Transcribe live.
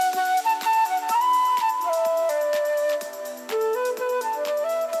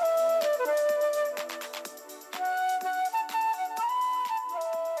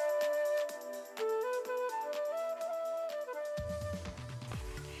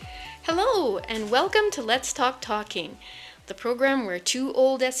Hello, and welcome to Let's Talk Talking, the program where two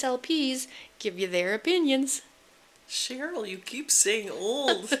old SLPs give you their opinions. Cheryl, you keep saying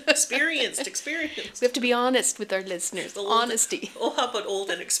old. Experienced. We have to be honest with our listeners. Honesty. Oh, how about old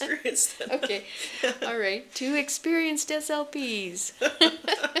and experienced then? Okay, all right. Two experienced SLPs.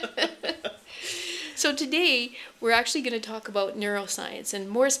 So today, we're actually going to talk about neuroscience, and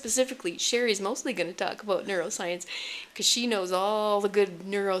more specifically, Sherry's mostly going to talk about neuroscience because she knows all the good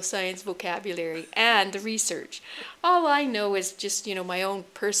neuroscience vocabulary and the research. All I know is just, my own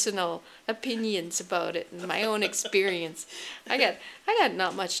personal opinions about it and my own experience. I got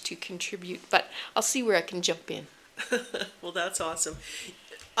not much to contribute, but I'll see where I can jump in. Well, that's awesome.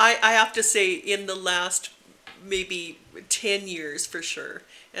 I have to say, in the last maybe 10 years for sure,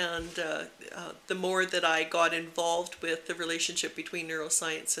 and the more that I got involved with the relationship between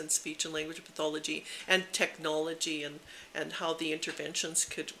neuroscience and speech and language pathology and technology, and how the interventions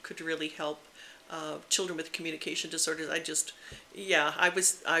could really help children with communication disorders, I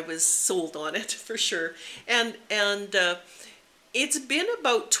was sold on it for sure. And it's been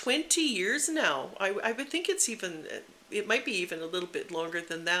about 20 years now. I would think it might be even a little bit longer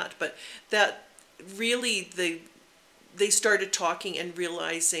than that, but that really they started talking and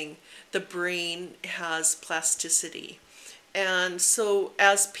realizing the brain has plasticity. And so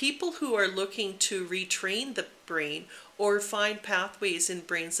as people who are looking to retrain the brain or find pathways in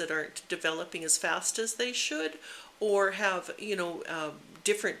brains that aren't developing as fast as they should, or have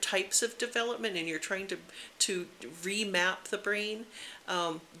different types of development, and you're trying to remap the brain,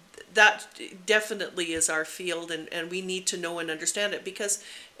 that definitely is our field, and we need to know and understand it, because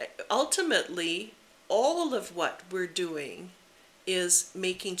ultimately all of what we're doing is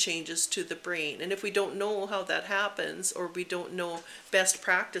making changes to the brain. And if we don't know how that happens, or we don't know best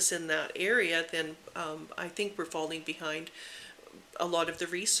practice in that area, then I think we're falling behind a lot of the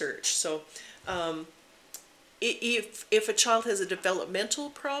research. So if a child has a developmental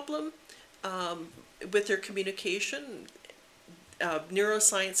problem with their communication,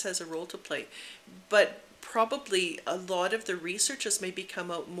 neuroscience has a role to play. But probably a lot of the research has maybe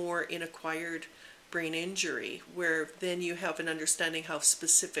come out more in acquired brain injury, where then you have an understanding how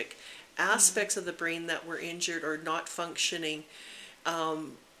specific aspects of the brain that were injured or not functioning,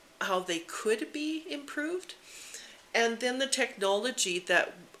 how they could be improved. And then the technology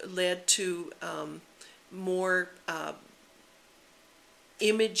that led to more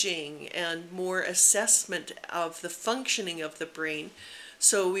imaging and more assessment of the functioning of the brain.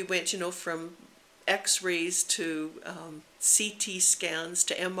 So we went, from X-rays to CT scans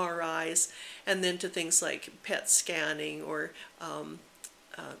to MRIs, and then to things like PET scanning, or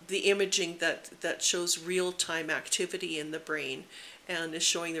the imaging that shows real-time activity in the brain, and is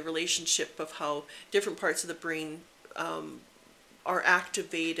showing the relationship of how different parts of the brain are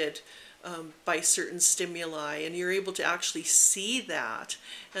activated by certain stimuli, and you're able to actually see that.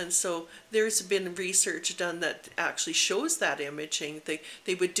 And so there's been research done that actually shows that imaging.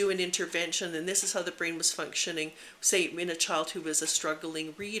 They would do an intervention, and this is how the brain was functioning, say in a child who was a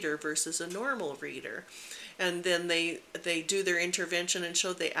struggling reader versus a normal reader. And then they do their intervention and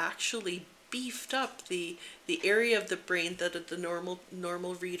show they actually beefed up the area of the brain that the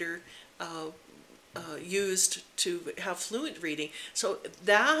normal reader used to have fluent reading. So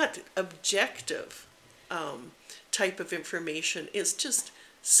that objective type of information is just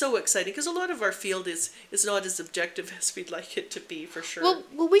so exciting, because a lot of our field is not as objective as we'd like it to be, for sure.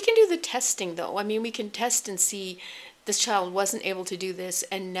 Well, we can do the testing, though. I mean, we can test and see this child wasn't able to do this,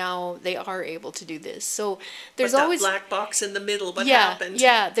 and now they are able to do this. So there's but always that black box in the middle. What happened?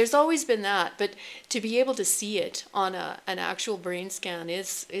 Yeah, there's always been that, but to be able to see it on an actual brain scan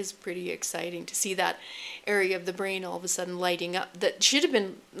is pretty exciting. To see that area of the brain all of a sudden lighting up that should have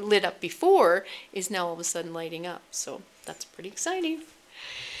been lit up before is now all of a sudden lighting up. So that's pretty exciting.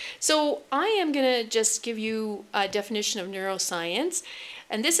 So I am going to just give you a definition of neuroscience,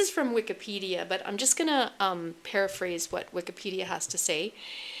 and this is from Wikipedia, but I'm just going to paraphrase what Wikipedia has to say.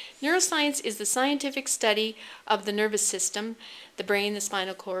 Neuroscience is the scientific study of the nervous system, the brain, the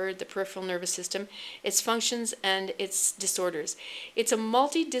spinal cord, the peripheral nervous system, its functions, and its disorders. It's a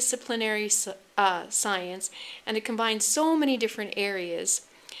multidisciplinary science, and it combines so many different areas,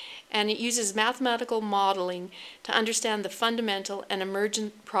 and it uses mathematical modeling to understand the fundamental and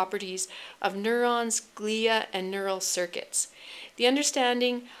emergent properties of neurons, glia, and neural circuits. The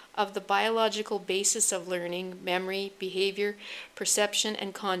understanding of the biological basis of learning, memory, behavior, perception,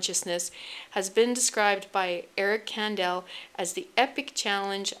 and consciousness has been described by Eric Kandel as the epic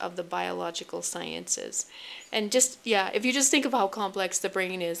challenge of the biological sciences. And if you just think of how complex the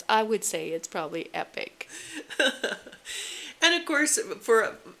brain is, I would say it's probably epic. And of course,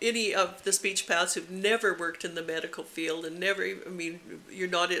 for any of the speech paths who've never worked in the medical field and never, I mean, you're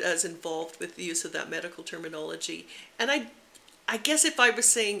not as involved with the use of that medical terminology. And I guess if I was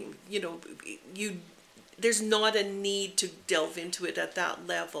saying, there's not a need to delve into it at that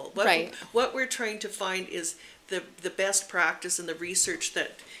level. Right. What we're trying to find is the best practice and the research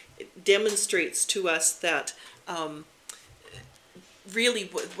that demonstrates to us that really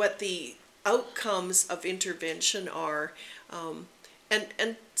what the outcomes of intervention are.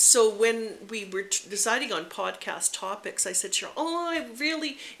 And so when we were deciding on podcast topics, I said, Cheryl,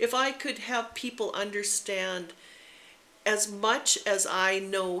 if I could have people understand as much as I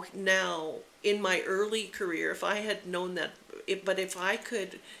know now in my early career, if I had known that, but if I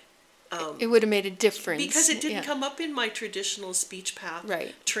could... it would have made a difference. Because it didn't come up in my traditional speech path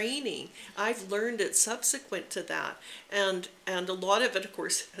training. I've learned it subsequent to that. And a lot of it, of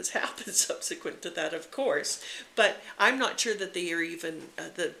course, has happened subsequent to that, of course. But I'm not sure that they are even,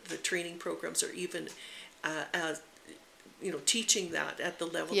 the training programs are even teaching that at the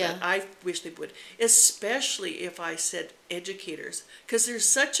level that I wish they would, especially if I said educators, because there's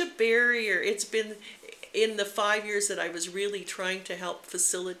such a barrier. It's been in the 5 years that I was really trying to help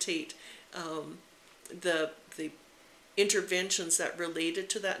facilitate the interventions that related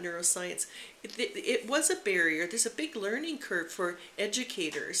to that neuroscience. It was a barrier. There's a big learning curve for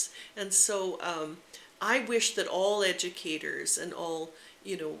educators, and so I wish that all educators and all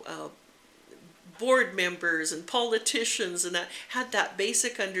board members and politicians and that had that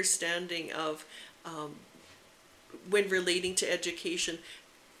basic understanding of when relating to education,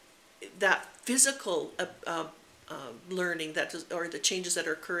 that physical learning or the changes that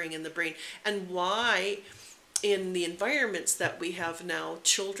are occurring in the brain, and why in the environments that we have now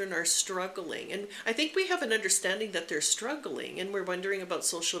children are struggling. And I think we have an understanding that they're struggling, and we're wondering about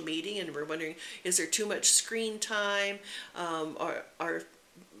social media, and we're wondering, is there too much screen time? Are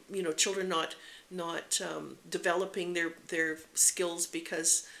children not developing their skills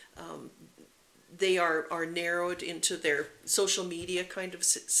because they are narrowed into their social media kind of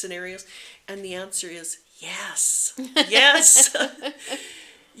scenarios? And the answer is yes. Yes.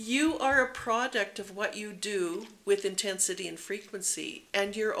 You are a product of what you do with intensity and frequency.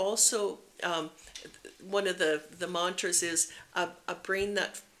 And you're also, one of the mantras is a brain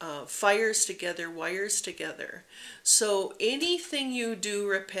that fires together, wires together. So anything you do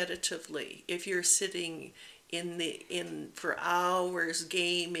repetitively, if you're sitting for hours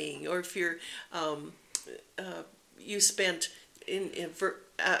gaming, or if you're you spent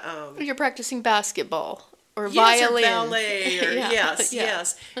you're practicing basketball or yes, violin or ballet, or yes. Yeah.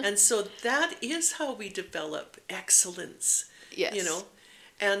 And so that is how we develop excellence. Yes.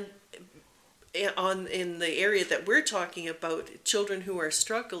 And in the area that we're talking about, children who are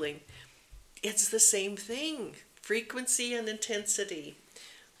struggling, it's the same thing: frequency and intensity.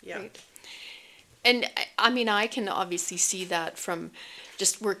 Yeah. Right. And I mean, I can obviously see that from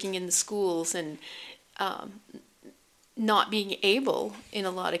just working in the schools and not being able, in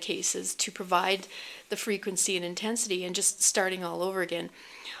a lot of cases, to provide the frequency and intensity, and just starting all over again.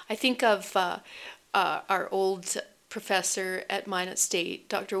 I think of our old professor at Minot State,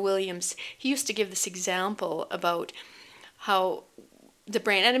 Dr. Williams. He used to give this example about how the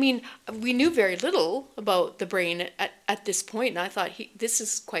brain, and I mean, we knew very little about the brain at this point, and I thought this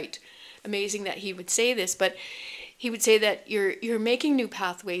is quite amazing that he would say this, but he would say that you're making new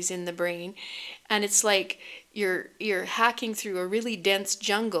pathways in the brain, and it's like you're hacking through a really dense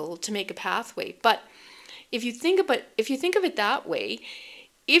jungle to make a pathway. But if you think of it that way,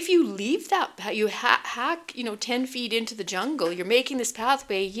 if you leave that, you hack 10 feet into the jungle, you're making this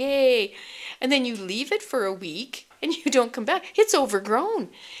pathway, yay, and then you leave it for a week and you don't come back, it's overgrown,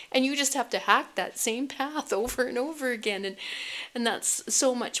 and you just have to hack that same path over and over again. And that's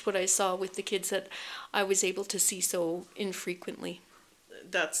so much what I saw with the kids that I was able to see so infrequently.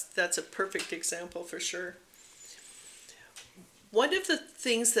 That's a perfect example for sure. One of the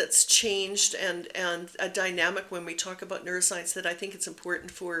things that's changed and a dynamic when we talk about neuroscience that I think it's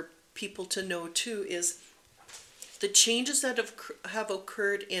important for people to know too is the changes that have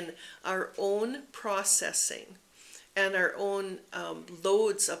occurred in our own processing and our own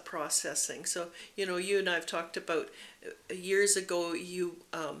loads of processing. So, you and I have talked about years ago, you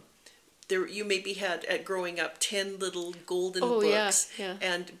maybe had, at growing up, 10 little golden books.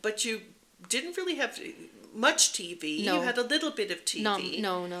 Yeah. But you didn't really have much TV. No. You had a little bit of TV.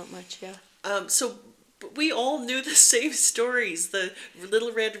 No, not much, yeah. So we all knew the same stories: the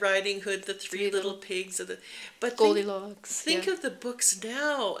Little Red Riding Hood, the Three Little Pigs, but Goldilocks. Think of the books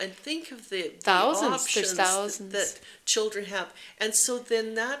now, and think of the thousands. options There's thousands that children have. And so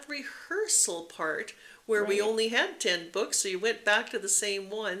then that rehearsal part where we Right. only had 10 books, so you went back to the same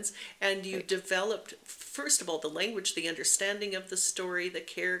ones and you Right. developed, first of all, the language, the understanding of the story, the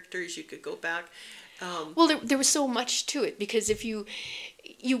characters. You could go back. Well, there was so much to it, because if you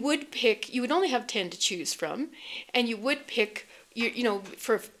would pick, you would only have 10 to choose from, and you would pick,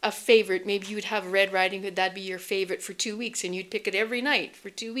 for a favorite. Maybe you would have Red Riding Hood, that'd be your favorite for 2 weeks, and you'd pick it every night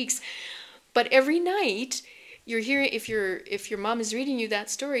for 2 weeks. But every night you're hearing, if your mom is reading you that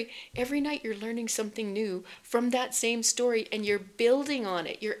story, every night you're learning something new from that same story, and you're building on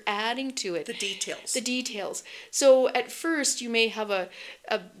it, you're adding to it. The details. So at first you may have a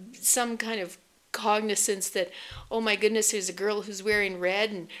some kind of cognizance that, oh my goodness, there's a girl who's wearing red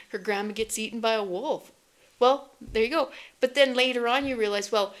and her grandma gets eaten by a wolf. Well, there you go. But then later on you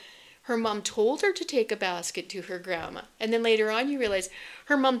realize, well, her mom told her to take a basket to her grandma. And then later on you realize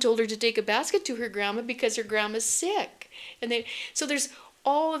her mom told her to take a basket to her grandma because her grandma's sick. So there's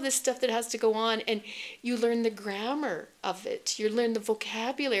all of this stuff that has to go on, and you learn the grammar of it. You learn the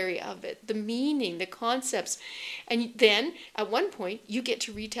vocabulary of it, the meaning, the concepts. And then at one point you get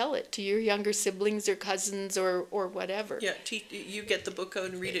to retell it to your younger siblings or cousins or whatever. Yeah, you get the book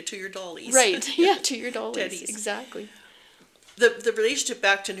out and read it to your dollies. Right, yeah, to your dollies. Teddies. Exactly. The relationship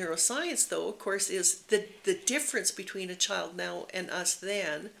back to neuroscience, though, of course, is the difference between a child now and us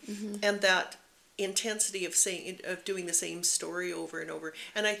then, and that intensity of doing the same story over and over.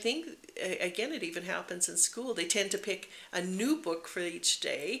 And I think, again, it even happens in school. They tend to pick a new book for each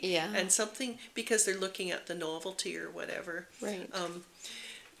day, and something, because they're looking at the novelty or whatever. Right.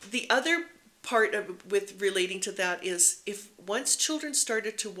 The other part with relating to that is, if once children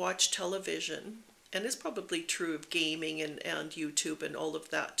started to watch television, and it's probably true of gaming and YouTube and all of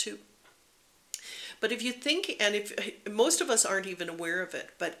that too. But if you think, and if most of us aren't even aware of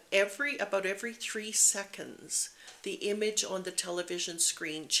it, but about every 3 seconds, the image on the television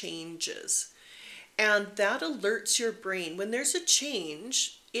screen changes. And that alerts your brain. When there's a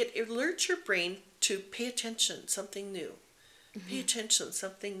change, it alerts your brain to pay attention, something new. Pay attention,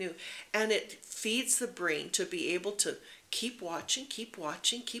 something new. And it feeds the brain to be able to keep watching, keep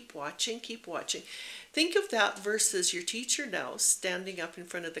watching, keep watching, keep watching. Think of that versus your teacher now standing up in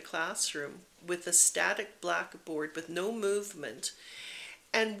front of the classroom with a static blackboard with no movement,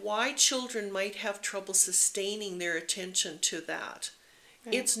 and why children might have trouble sustaining their attention to that.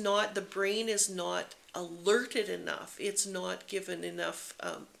 Right. It's not, the brain is not alerted enough. It's not given enough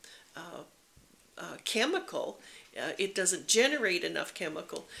chemical. It doesn't generate enough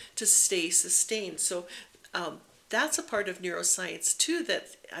chemical to stay sustained. So that's a part of neuroscience too,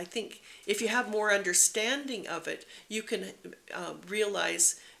 that I think if you have more understanding of it, you can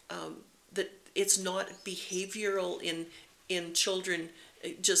realize that it's not behavioral in children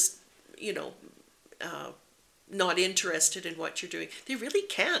just, not interested in what you're doing. They really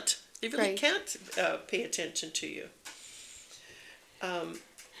can't. They really Right. can't pay attention to you.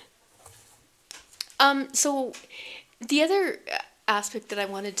 So the other aspect that I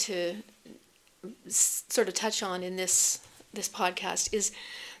wanted to sort of touch on in this podcast is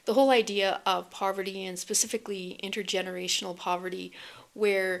the whole idea of poverty, and specifically intergenerational poverty,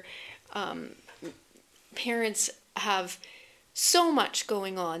 where parents have so much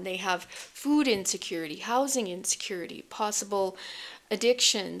going on. They have food insecurity, housing insecurity, possible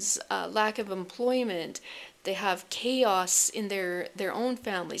addictions, lack of employment. They have chaos in their own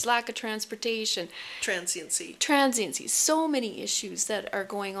families, lack of transportation. Transiency. So many issues that are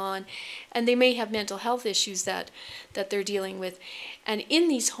going on. And they may have mental health issues that they're dealing with. And in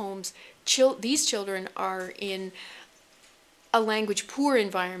these homes, these children are in a language poor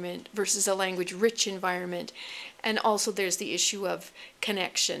environment versus a language rich environment. And also there's the issue of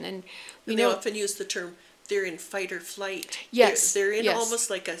connection. And they often use the term, they're in fight or flight. Yes. They're in almost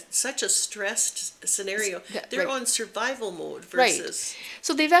like such a stressed scenario. They're on survival mode versus... Right.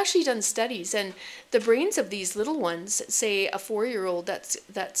 So they've actually done studies, and the brains of these little ones, say a 4-year-old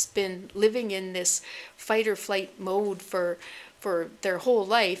that's been living in this fight or flight mode for their whole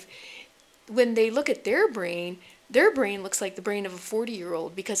life, when they look at their brain looks like the brain of a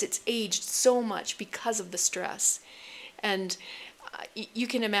 40-year-old, because it's aged so much because of the stress. And you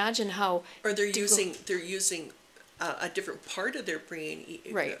can imagine how... Or they're using a different part of their brain,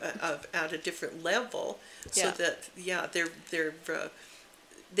 right, at a different level, so that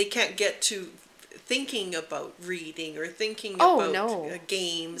they can't get to thinking about reading or thinking about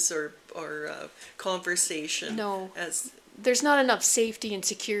games or conversation. No, there's not enough safety and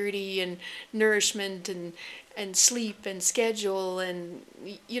security and nourishment and sleep and schedule, and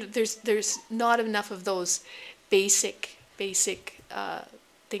there's not enough of those basic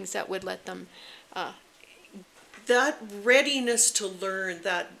things that would let them that readiness to learn,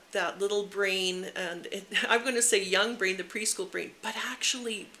 that that little brain, and I'm going to say young brain, the preschool brain, but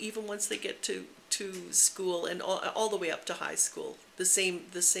actually even once they get to school and all the way up to high school, the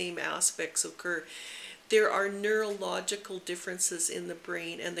same aspects occur. There are neurological differences in the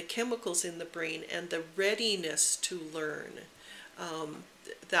brain and the chemicals in the brain and the readiness to learn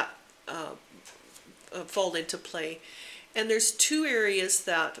that fall into play. And there's two areas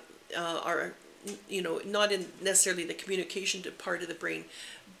that are, not in necessarily the communication part of the brain,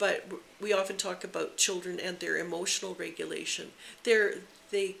 but we often talk about children and their emotional regulation.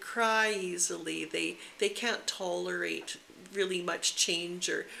 They cry easily. They can't tolerate really much change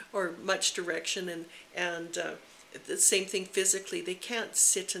or much direction, and the same thing physically. They can't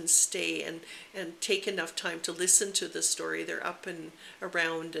sit and stay and take enough time to listen to the story. They're up and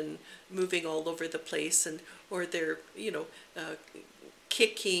around and moving all over the place, or they're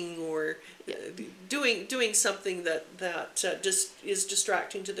kicking or doing something that just is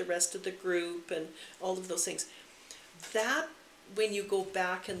distracting to the rest of the group, and all of those things. That, when you go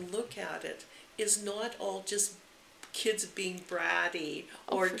back and look at it, is not all just kids being bratty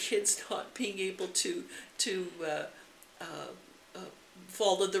or kids not being able to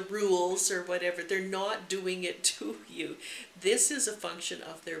follow the rules or whatever. They're not doing it to you. This is a function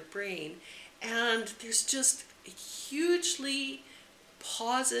of their brain, and there's just hugely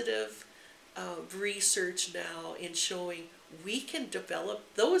positive research now in showing we can develop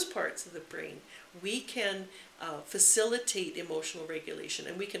those parts of the brain. We can facilitate emotional regulation,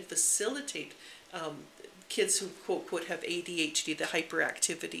 and we can facilitate kids who quote have ADHD, the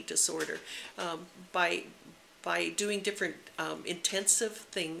hyperactivity disorder, by doing different intensive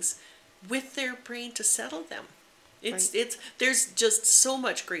things with their brain to settle them. There's just so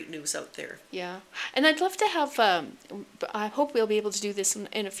much great news out there. Yeah, and I'd love to have. I hope we'll be able to do this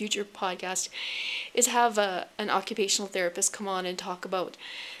in a future podcast. Is have an occupational therapist come on and talk about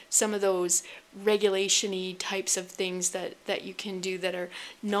some of those regulation-y types of things that you can do that are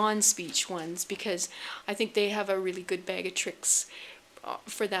non-speech ones, because I think they have a really good bag of tricks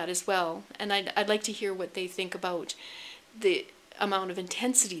for that as well. And I'd like to hear what they think about the amount of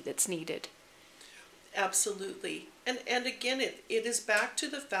intensity that's needed. Absolutely. And again, it is back to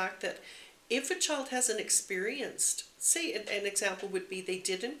the fact that if a child hasn't experienced, say an example would be they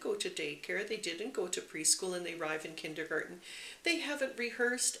didn't go to daycare, they didn't go to preschool, and they arrive in kindergarten, they haven't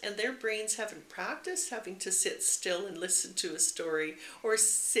rehearsed and their brains haven't practiced having to sit still and listen to a story or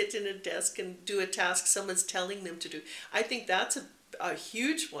sit in a desk and do a task someone's telling them to do. I think that's a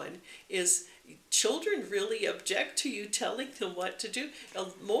huge one, is children really object to you telling them what to do.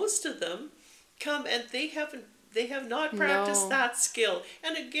 Most of them come and they have not practiced that skill.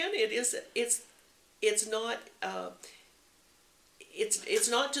 And again, it's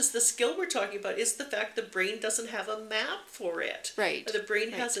not just the skill we're talking about. It's the fact the brain doesn't have a map for it. Right. The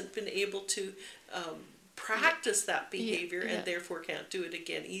brain hasn't been able to practice that behavior, and therefore can't do it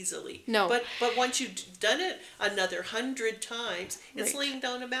again easily. No. But once you've done it another 100 times, it's laying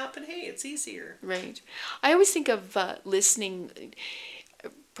down a map, and hey, it's easier. Right. I always think of listening.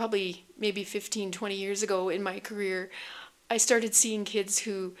 Probably maybe 15, 20 years ago in my career, I started seeing kids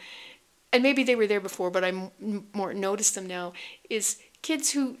who, and maybe they were there before, but I more noticed them now, is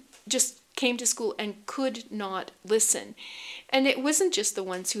kids who just came to school and could not listen. And it wasn't just the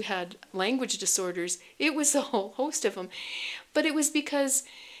ones who had language disorders, it was a whole host of them. But it was because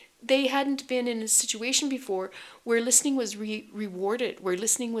they hadn't been in a situation before where listening was rewarded, where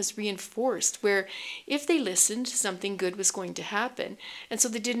listening was reinforced, where if they listened, something good was going to happen. And so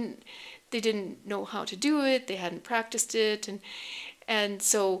they didn't know how to do it, they hadn't practiced it, and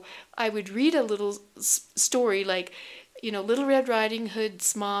so I would read a little story like, Little Red Riding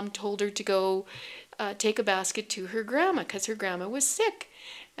Hood's mom told her to go take a basket to her grandma because her grandma was sick.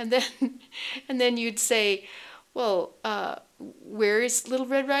 And then you'd say, well, where is Little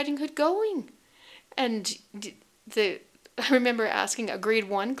Red Riding Hood going? And I remember asking a grade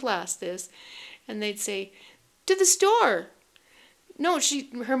 1 class this, and they'd say, to the store. No,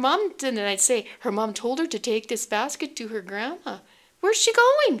 her mom didn't. And I'd say, her mom told her to take this basket to her grandma. Where's she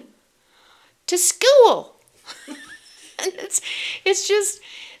going? To school. And it's just,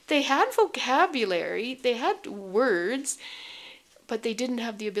 they had vocabulary, they had words, but they didn't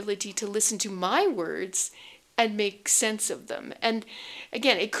have the ability to listen to my words and make sense of them. And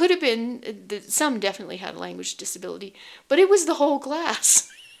again, it could have been, some definitely had a language disability, but it was the whole class.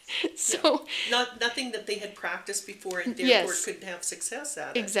 So nothing that they had practiced before and therefore couldn't have success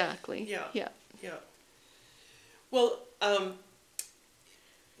at it. Exactly. Yeah. Well,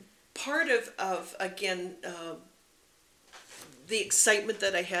 part of again, the excitement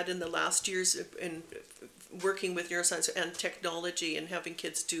that I had in the last years in working with neuroscience and technology and having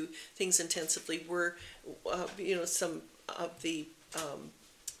kids do things intensively were, some of the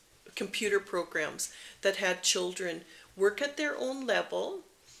computer programs that had children work at their own level,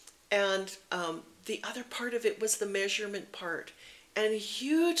 and the other part of it was the measurement part, and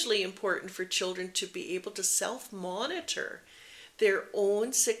hugely important for children to be able to self-monitor their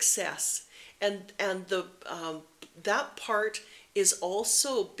own success, and the that part is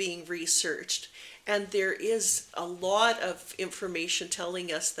also being researched. And there is a lot of information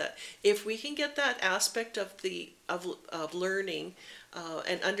telling us that if we can get that aspect of learning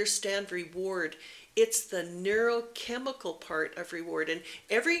and understand reward, it's the neurochemical part of reward. And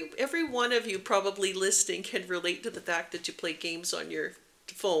every one of you probably listening can relate to the fact that you play games on your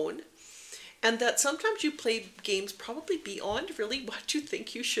phone, and that sometimes you play games probably beyond really what you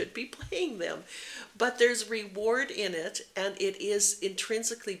think you should be playing them. But there's reward in it, and it is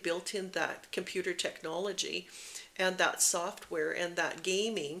intrinsically built in that computer technology and that software and that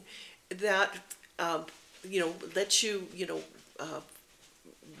gaming that lets you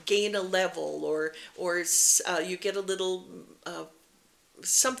gain a level, or you get a little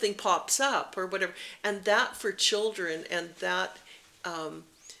something pops up or whatever. And that for children, and that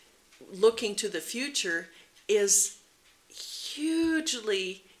looking to the future, is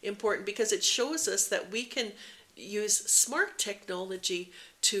hugely important, because it shows us that we can use smart technology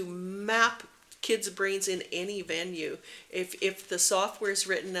to map kids' brains in any venue. If the software is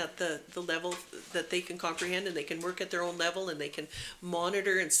written at the level that they can comprehend, and they can work at their own level, and they can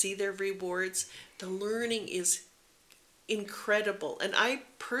monitor and see their rewards, the learning is incredible. And I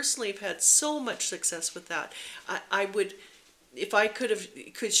personally have had so much success with that. I would, if I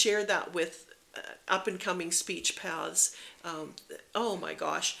could share that with up and coming speech paths, oh my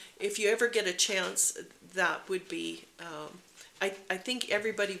gosh, if you ever get a chance, that would be, I think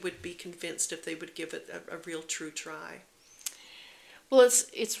everybody would be convinced if they would give it a real true try. Well,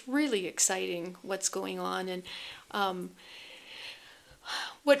 it's really exciting what's going on, and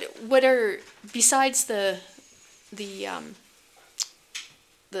what are, besides the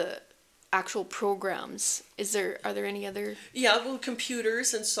actual programs, are there any other? Yeah, well,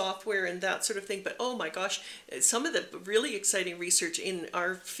 computers and software and that sort of thing. But oh my gosh, some of the really exciting research in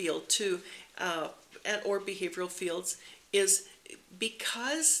our field too, or behavioral fields, is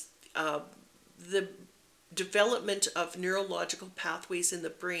because the development of neurological pathways in the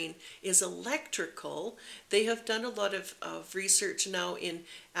brain is electrical. They have done a lot of research now in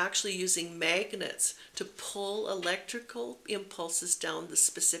actually using magnets to pull electrical impulses down the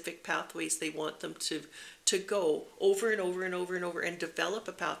specific pathways they want them to go over and over and over and over, and develop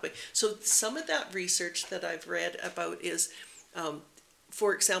a pathway. So some of that research that I've read about is,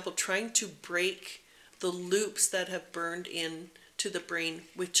 for example, trying to break the loops that have burned in to the brain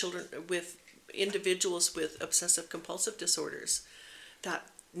with children, with individuals with obsessive compulsive disorders, that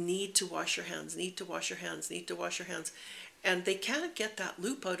need to wash your hands, need to wash your hands, need to wash your hands. And they can't get that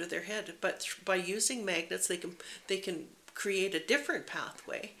loop out of their head, but by using magnets, they can create a different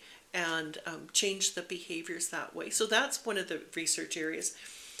pathway and change the behaviors that way. So that's one of the research areas.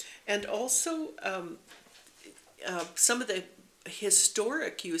 And also some of the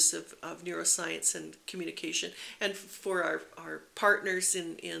historic use of neuroscience and communication, and for our partners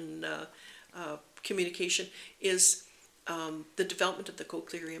in communication, is the development of the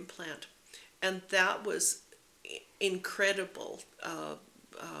cochlear implant. And that was incredible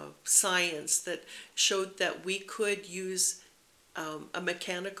science that showed that we could use a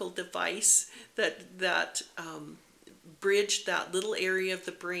mechanical device that bridged that little area of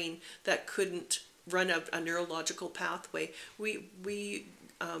the brain that couldn't run a neurological pathway. We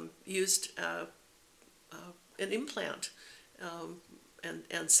used an implant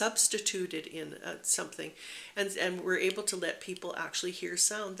and substituted in something, and we're able to let people actually hear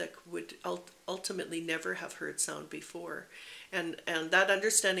sound that would ultimately never have heard sound before. And that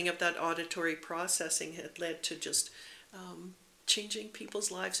understanding of that auditory processing had led to just changing people's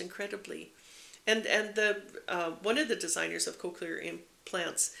lives incredibly. And the one of the designers of cochlear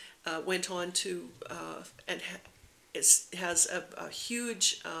implants went on to and has a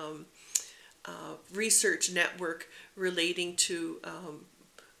huge research network relating to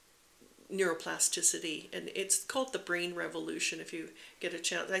neuroplasticity, and it's called the Brain Revolution. If you get a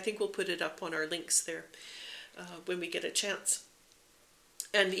chance, I think we'll put it up on our links there when we get a chance.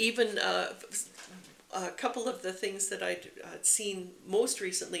 And even a couple of the things that I'd seen most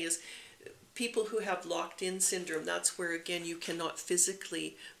recently is people who have locked-in syndrome. That's where, again, you cannot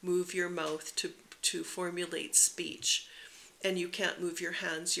physically move your mouth to formulate speech, and you can't move your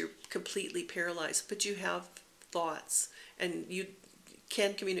hands. You're completely paralyzed, but you have thoughts, and you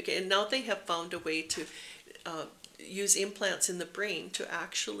can communicate. And now they have found a way to use implants in the brain to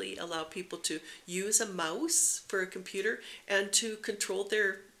actually allow people to use a mouse for a computer and to control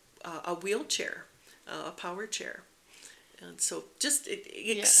their a wheelchair, a power chair. And so just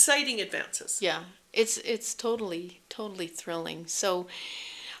exciting advances. Yeah, it's totally thrilling. So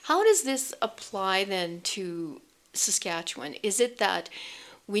how does this apply then to Saskatchewan? Is it that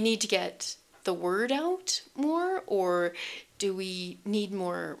we need to get the word out more, or do we need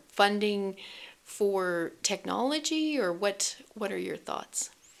more funding for technology, or what are your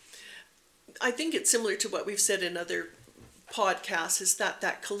thoughts? I think it's similar to what we've said in other podcasts, is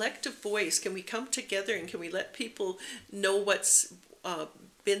that collective voice. Can we come together and can we let people know what's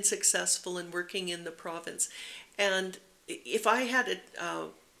been successful in working in the province? And if I had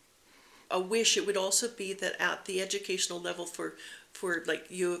a wish, it would also be that at the educational level for like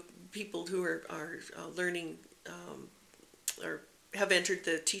you people who are learning or have entered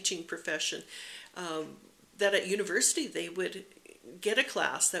the teaching profession, that at university they would get a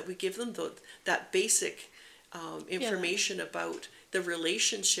class that would give them that basic information about the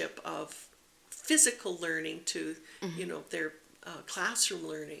relationship of physical learning to their classroom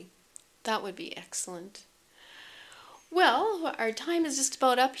learning. That would be excellent. Well, our time is just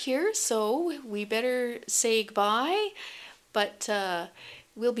about up here, so we better say goodbye. But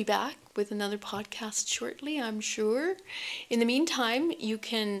we'll be back with another podcast shortly, I'm sure. In the meantime, you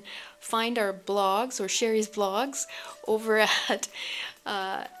can find our blogs or Sherry's blogs over at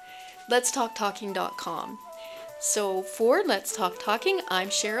letstalktalking.com. So for Let's Talk Talking, I'm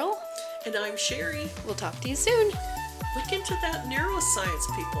Cheryl. And I'm Sherry. We'll talk to you soon. Look into that neuroscience,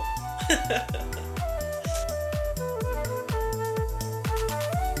 people.